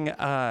interesting.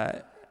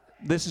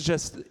 This is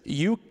just,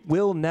 you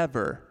will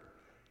never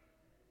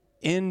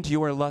end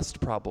your lust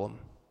problem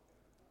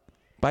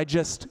by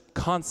just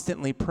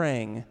constantly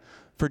praying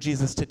for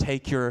Jesus to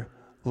take your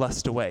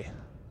lust away.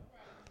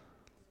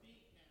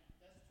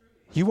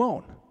 You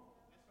won't.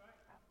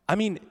 I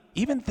mean,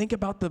 even think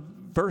about the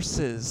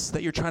verses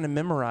that you're trying to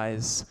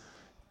memorize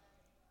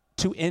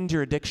to end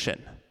your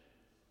addiction.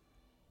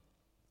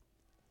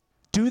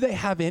 Do they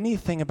have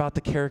anything about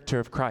the character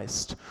of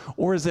Christ?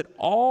 Or is it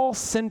all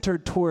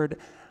centered toward,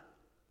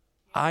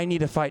 I need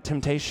to fight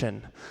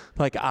temptation.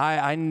 Like,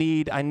 I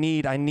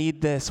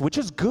need this, which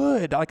is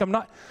good. Like,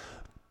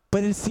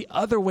 but it's the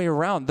other way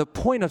around. The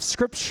point of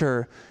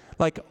Scripture,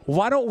 like,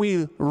 why don't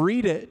we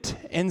read it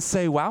and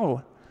say,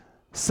 wow,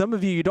 some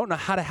of you don't know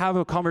how to have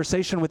a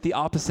conversation with the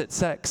opposite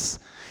sex.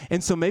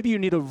 And so maybe you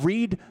need to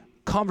read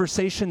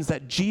conversations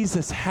that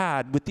Jesus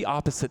had with the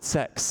opposite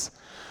sex.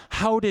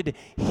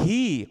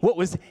 What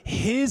was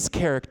his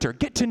character?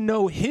 Get to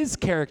know his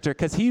character,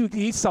 because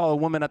he saw a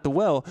woman at the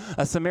well,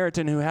 a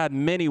Samaritan who had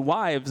many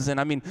wives, and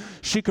I mean,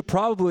 she could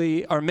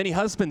probably, or many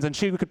husbands, and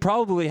she could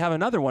probably have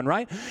another one,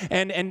 right?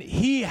 And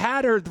he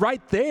had her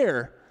right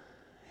there.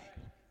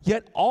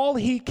 Yet all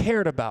he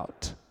cared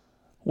about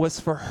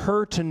was for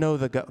her to know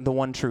the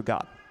one true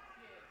God.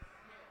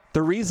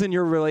 The reason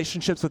your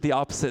relationships with the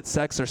opposite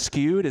sex are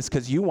skewed is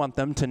because you want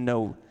them to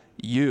know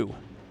you.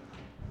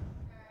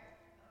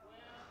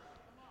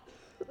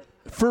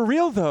 For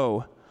real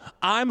though,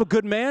 I'm a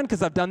good man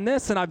because I've done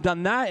this and I've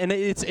done that, and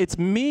it's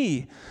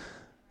me.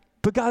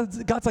 But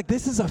God's like,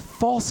 this is a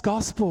false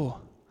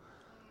gospel.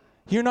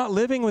 You're not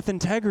living with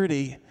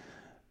integrity.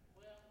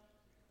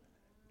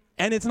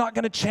 And it's not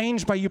going to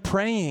change by you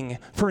praying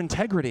for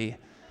integrity.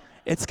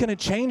 It's going to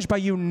change by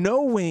you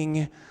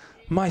knowing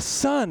my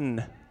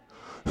son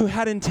who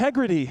had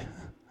integrity.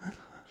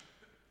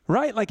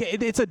 Right? Like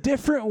it's a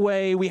different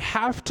way. We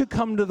have to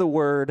come to the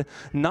word,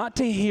 not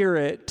to hear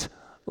it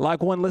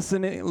like one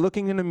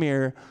looking in a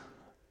mirror,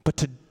 but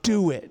to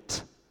do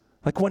it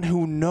like one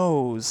who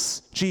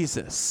knows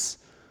Jesus.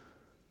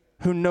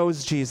 Who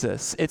knows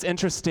Jesus. It's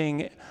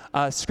interesting.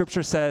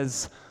 Scripture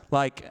says,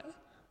 like,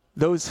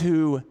 those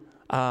who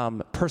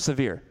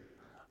persevere.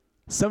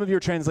 Some of your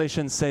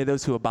translations say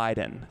those who abide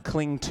in,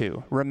 cling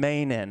to,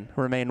 remain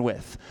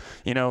with.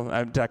 You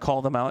know, did I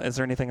call them out? Is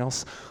there anything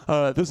else?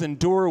 Those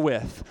endure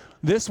with.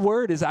 This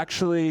word is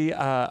actually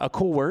a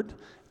cool word.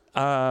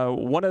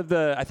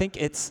 I think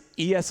it's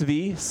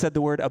ESV said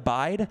the word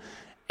abide.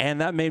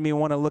 And that made me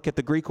want to look at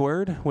the Greek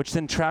word, which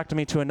then tracked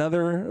me to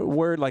another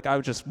word. Like I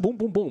was just boom,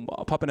 boom, boom,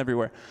 popping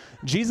everywhere.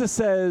 Jesus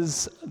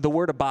says the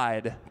word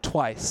abide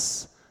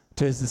twice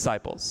to his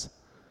disciples.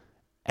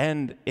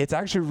 And it's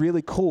actually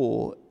really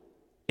cool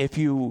if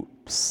you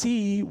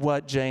see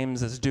what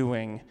James is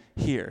doing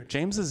here.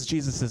 James is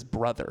Jesus'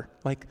 brother,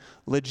 like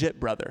legit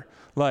brother,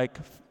 like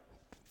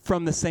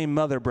from the same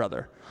mother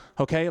brother,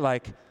 okay?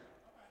 Like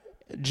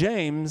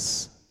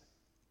James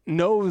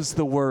knows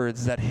the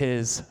words that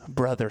his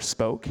brother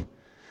spoke.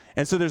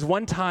 And so there's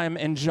one time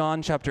in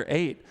John chapter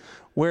 8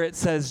 where it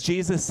says,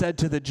 Jesus said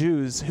to the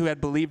Jews who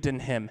had believed in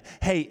him,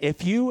 hey,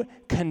 if you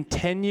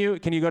continue,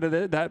 can you go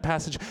to that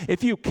passage?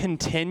 If you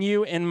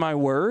continue in my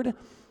word,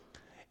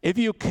 if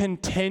you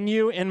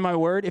continue in my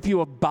word, if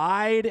you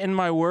abide in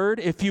my word,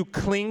 if you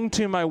cling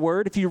to my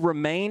word, if you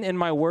remain in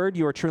my word,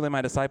 you are truly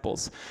my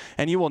disciples.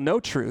 And you will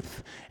know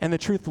truth, and the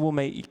truth will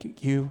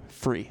make you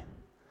free.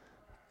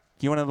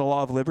 You want to know the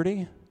law of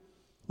liberty?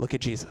 Look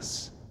at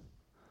Jesus.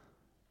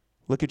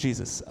 Look at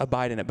Jesus.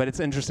 Abide in it. But it's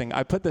interesting.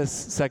 I put this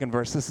second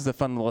verse. This is a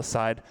fun little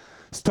aside.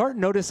 Start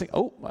noticing.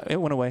 Oh, it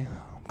went away.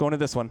 I'm going to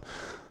this one.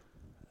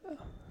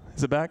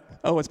 Is it back?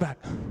 Oh, it's back.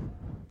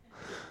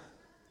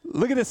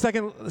 Look at this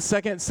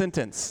second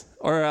sentence.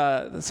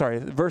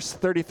 Verse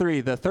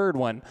 33, the third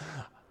one.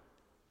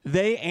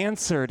 They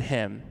answered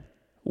him,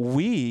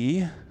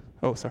 we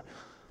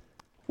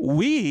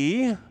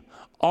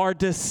are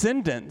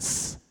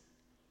descendants.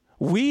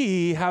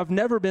 We have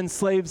never been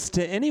slaves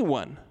to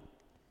anyone.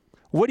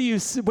 What do you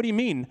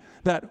mean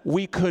that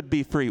we could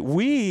be free?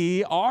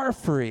 We are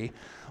free.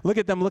 Look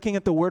at them looking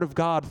at the word of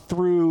God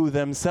through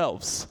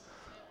themselves.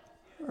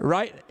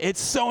 Right? It's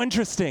so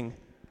interesting.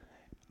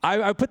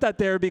 I put that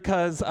there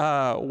because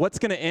what's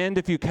going to end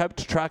if you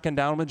kept tracking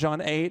down with John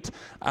 8,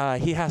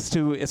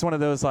 it's one of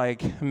those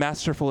like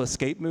masterful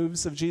escape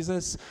moves of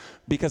Jesus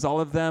because all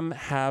of them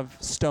have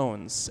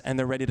stones and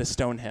they're ready to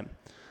stone him.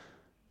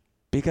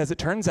 Because it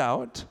turns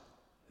out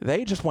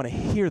they just want to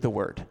hear the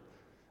word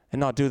and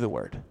not do the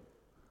word.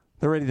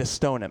 They're ready to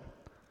stone him.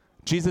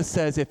 Jesus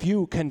says, if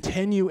you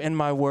continue in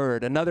my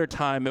word, another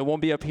time, it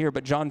won't be up here,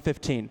 but John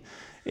 15,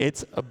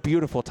 it's a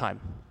beautiful time.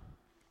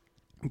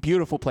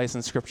 Beautiful place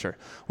in Scripture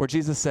where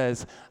Jesus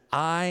says,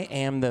 I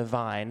am the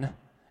vine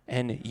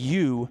and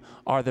you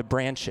are the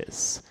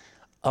branches.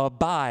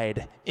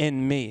 Abide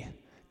in me.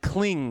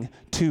 Cling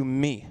to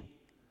me.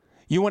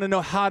 You want to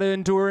know how to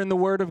endure in the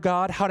Word of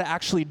God, how to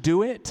actually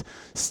do it?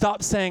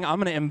 Stop saying, I'm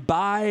going to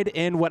abide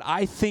in what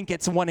I think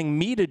it's wanting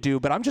me to do,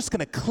 but I'm just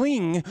going to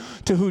cling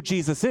to who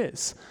Jesus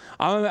is.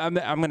 I'm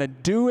going to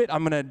do it.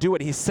 I'm going to do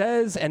what he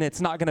says, and it's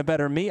not going to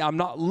better me.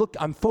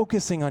 I'm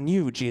focusing on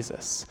you,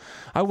 Jesus.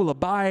 I will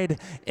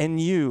abide in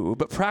you.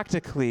 But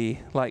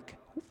practically, like,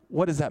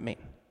 what does that mean?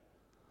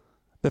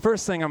 The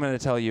first thing I'm going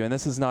to tell you, and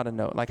this is not a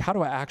note, like, how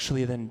do I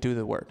actually then do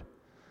the Word?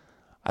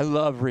 I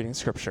love reading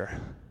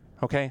Scripture,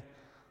 okay?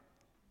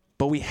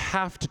 But we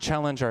have to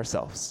challenge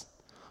ourselves.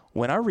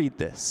 When I read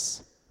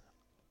this,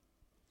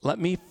 let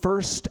me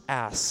first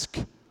ask,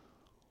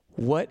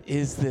 what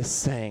is this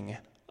saying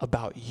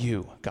about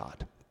you,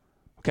 God?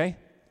 Okay?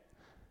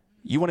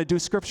 You want to do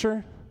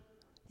Scripture?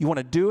 You want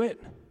to do it?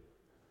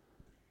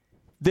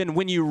 Then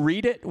when you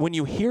read it, when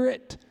you hear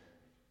it,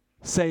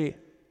 say,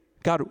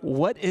 God,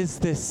 what is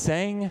this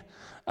saying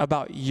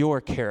about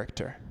your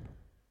character?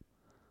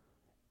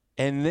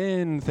 And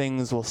then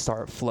things will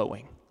start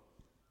flowing.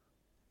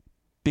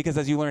 Because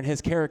as you learn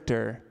his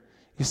character,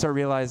 you start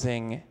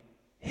realizing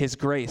his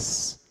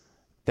grace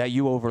that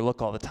you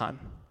overlook all the time.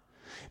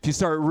 If you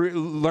start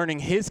learning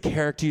his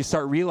character, you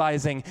start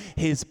realizing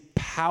his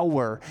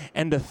power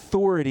and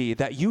authority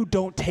that you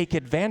don't take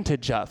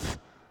advantage of.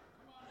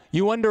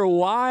 You wonder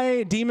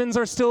why demons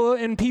are still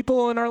in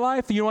people in our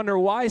life. You wonder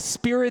why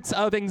spirits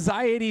of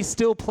anxiety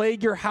still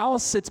plague your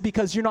house. It's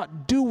because you're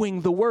not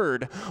doing the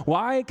word.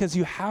 Why? Because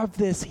you have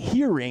this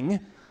hearing.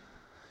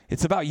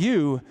 It's about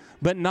you,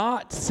 but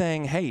not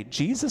saying, hey,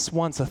 Jesus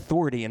wants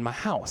authority in my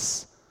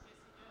house.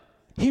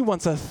 He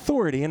wants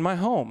authority in my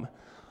home.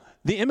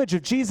 The image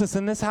of Jesus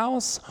in this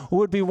house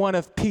would be one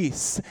of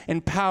peace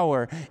and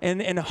power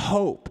and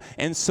hope.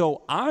 And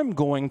so I'm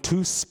going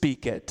to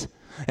speak it.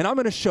 and I'm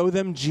going to show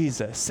them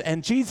Jesus,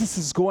 and Jesus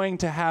is going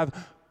to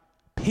have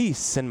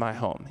peace in my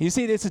home. You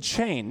see, it's a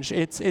change.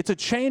 It's a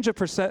change of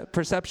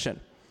perception.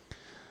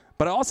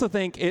 But I also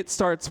think it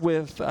starts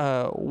with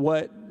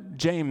what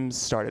James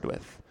started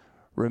with.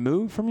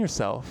 Remove from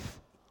yourself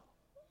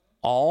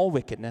all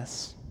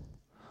wickedness,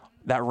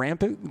 that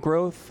rampant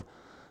growth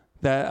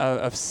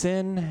of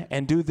sin,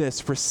 and do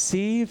this.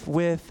 Receive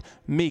with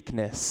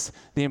meekness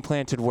the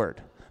implanted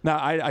word. Now,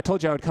 I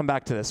told you I would come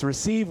back to this.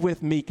 Receive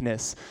with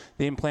meekness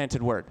the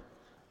implanted word.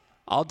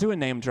 I'll do a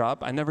name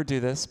drop. I never do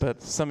this,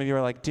 but some of you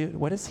are like, dude,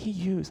 what does he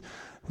use?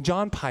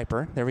 John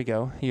Piper, there we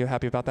go. You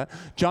happy about that?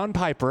 John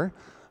Piper,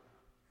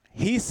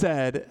 he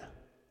said,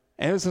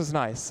 and this was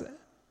nice,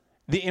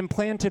 the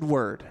implanted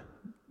word,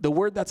 the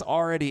word that's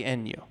already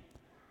in you.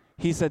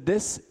 He said,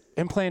 this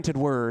implanted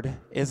word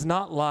is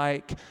not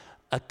like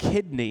a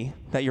kidney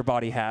that your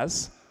body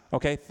has.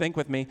 Okay, think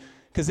with me,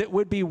 because it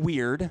would be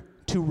weird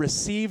to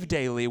receive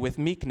daily with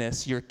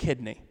meekness your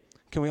kidney.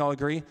 Can we all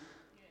agree?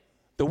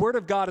 The word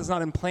of God is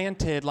not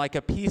implanted like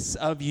a piece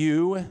of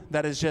you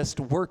that is just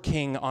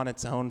working on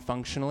its own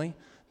functionally,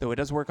 though it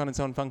does work on its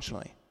own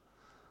functionally.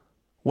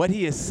 What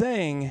he is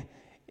saying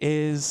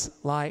is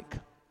like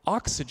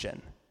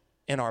oxygen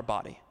in our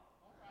body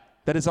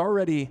that is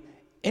already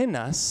in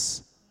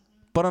us,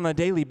 but on a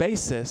daily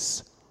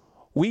basis,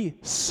 we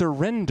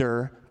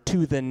surrender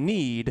to the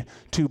need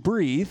to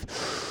breathe,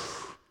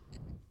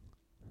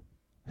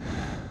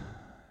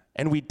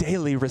 and we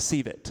daily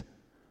receive it.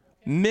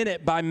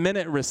 Minute by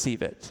minute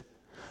receive it.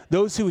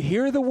 Those who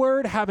hear the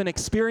word have an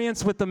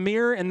experience with the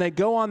mirror and they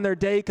go on their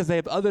day because they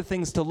have other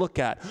things to look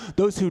at.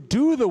 Those who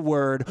do the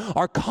word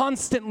are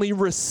constantly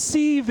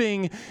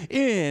receiving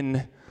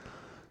in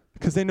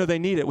because they know they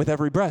need it. With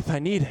every breath, I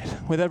need it.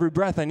 With every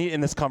breath, I need it. In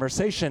this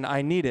conversation,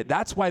 I need it.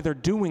 That's why they're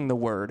doing the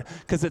word,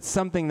 because it's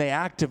something they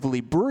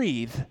actively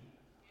breathe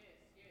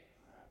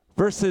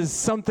versus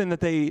something that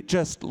they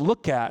just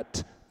look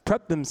at,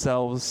 prep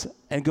themselves,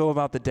 and go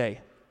about the day.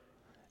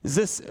 Is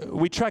this,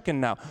 we trekking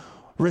now.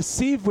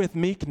 Receive with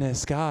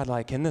meekness, God,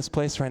 like in this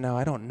place right now,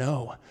 I don't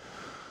know.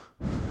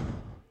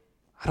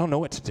 I don't know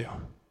what to do.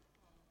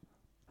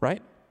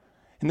 Right?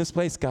 In this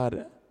place,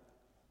 God,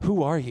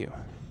 who are you?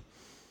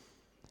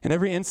 In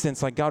every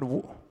instance, like, God,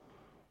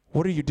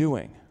 what are you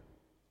doing?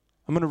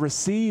 I'm going to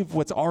receive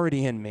what's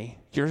already in me,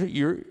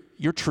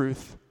 your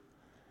truth,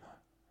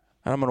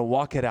 and I'm going to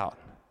walk it out.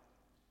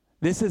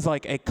 This is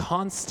like a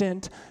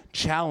constant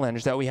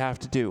challenge that we have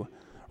to do.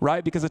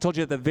 Right? Because I told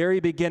you at the very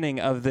beginning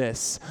of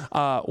this,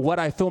 what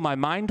I fill my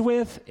mind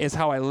with is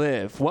how I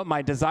live. What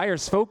my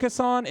desires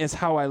focus on is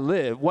how I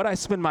live. What I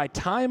spend my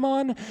time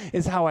on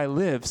is how I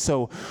live.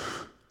 So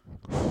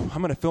I'm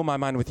going to fill my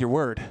mind with your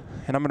word,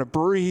 and I'm going to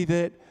breathe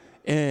it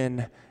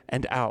in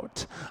and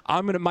out.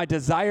 My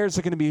desires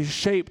are going to be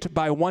shaped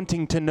by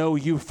wanting to know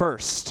you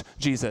first,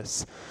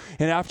 Jesus.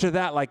 And after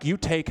that, like, you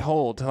take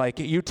hold, like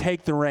you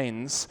take the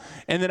reins.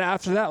 And then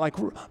after that, like,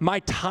 my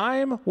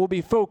time will be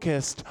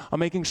focused on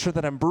making sure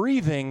that I'm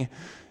breathing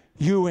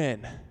you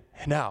in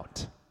and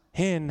out,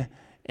 in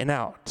and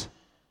out.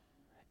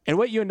 And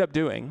what you end up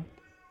doing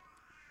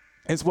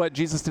is what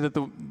Jesus did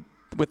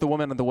with the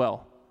woman at the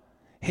well.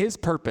 His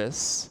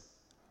purpose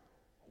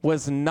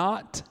was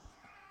not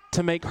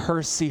to make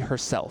her see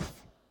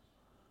herself.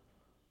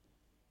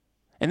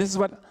 And this is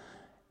what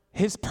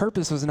his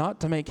purpose was, not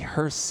to make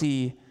her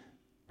see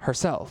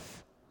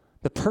herself.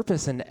 The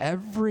purpose in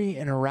every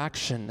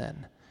interaction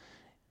then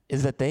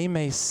is that they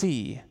may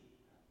see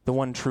the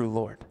one true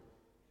Lord.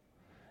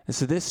 And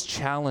so this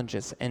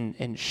challenges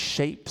and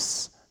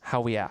shapes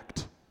how we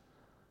act.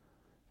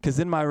 Because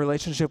then my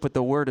relationship with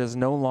the word is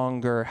no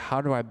longer, how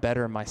do I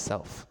better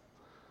myself?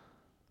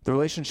 The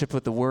relationship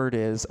with the word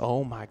is,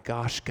 oh my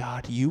gosh,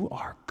 God, you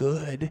are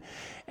good,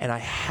 and I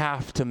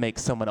have to make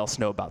someone else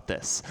know about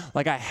this.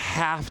 Like, I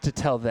have to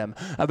tell them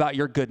about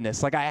your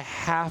goodness. Like, I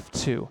have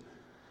to.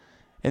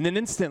 And then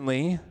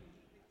instantly,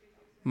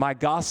 my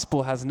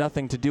gospel has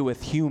nothing to do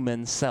with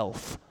human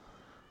self.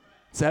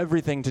 It's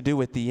everything to do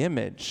with the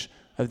image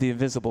of the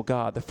invisible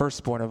God, the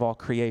firstborn of all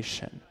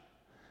creation.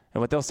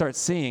 And what they'll start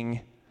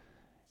seeing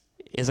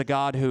is a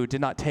God who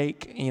did not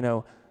take,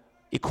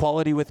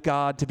 equality with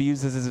God to be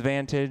used as his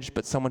advantage,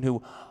 but someone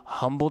who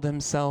humbled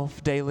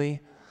himself daily,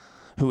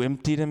 who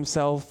emptied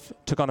himself,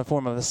 took on a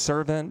form of a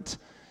servant.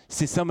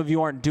 See, some of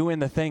you aren't doing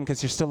the thing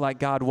because you're still like,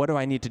 God, what do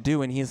I need to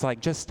do? And he's like,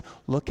 just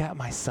look at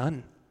my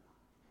son.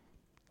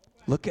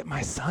 Look at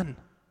my son.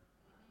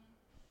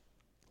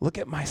 Look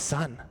at my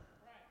son.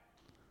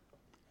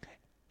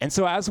 And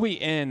so as we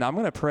end, I'm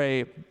going to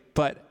pray,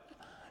 but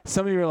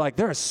some of you are like,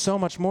 there is so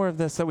much more of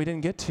this that we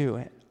didn't get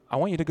to. I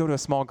want you to go to a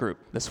small group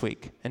this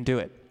week and do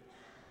it.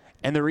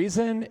 And the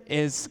reason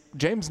is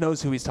James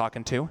knows who he's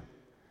talking to.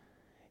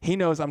 He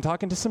knows I'm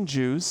talking to some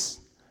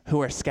Jews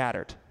who are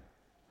scattered.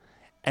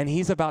 And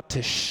he's about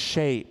to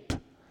shape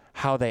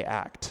how they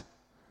act.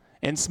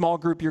 In small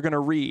group, you're going to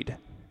read.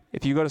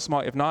 If you go to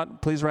small, if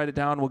not, please write it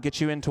down. We'll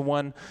get you into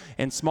one.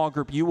 In small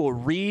group, you will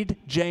read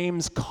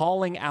James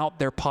calling out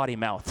their potty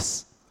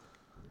mouths.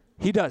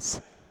 He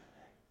does.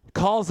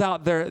 Calls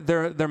out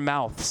their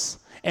mouths.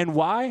 And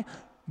why?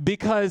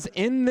 Because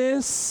in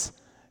this,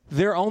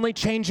 they're only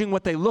changing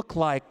what they look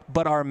like,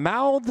 but our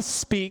mouths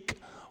speak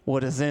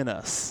what is in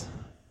us.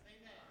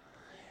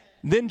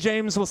 Then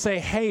James will say,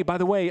 hey, by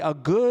the way, a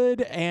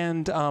good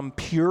and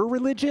pure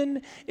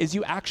religion is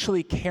you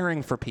actually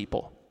caring for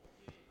people.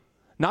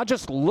 Not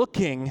just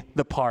looking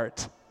the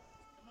part,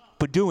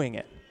 but doing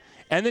it.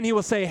 And then he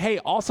will say, hey,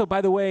 also,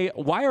 by the way,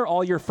 why are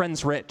all your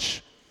friends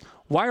rich?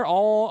 Why are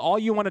all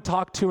you want to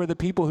talk to are the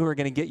people who are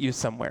going to get you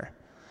somewhere?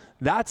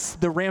 That's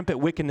the rampant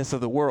wickedness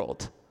of the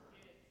world.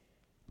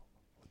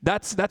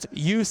 That's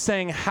you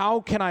saying,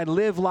 how can I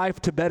live life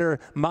to better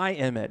my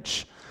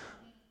image?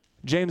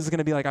 James is going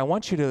to be like, I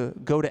want you to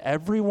go to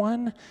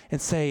everyone and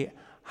say,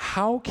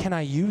 how can I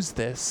use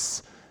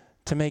this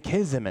to make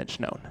his image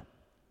known?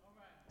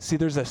 See,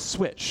 there's a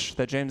switch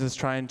that James is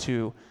trying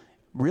to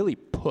really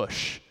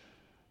push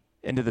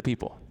into the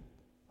people.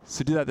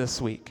 So do that this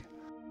week.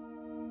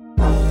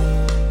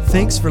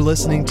 Thanks for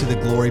listening to the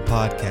Glory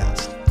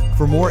Podcast.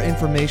 For more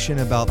information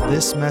about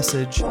this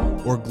message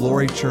or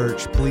Glory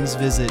Church, please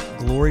visit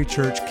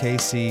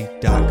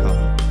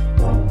glorychurchkc.com.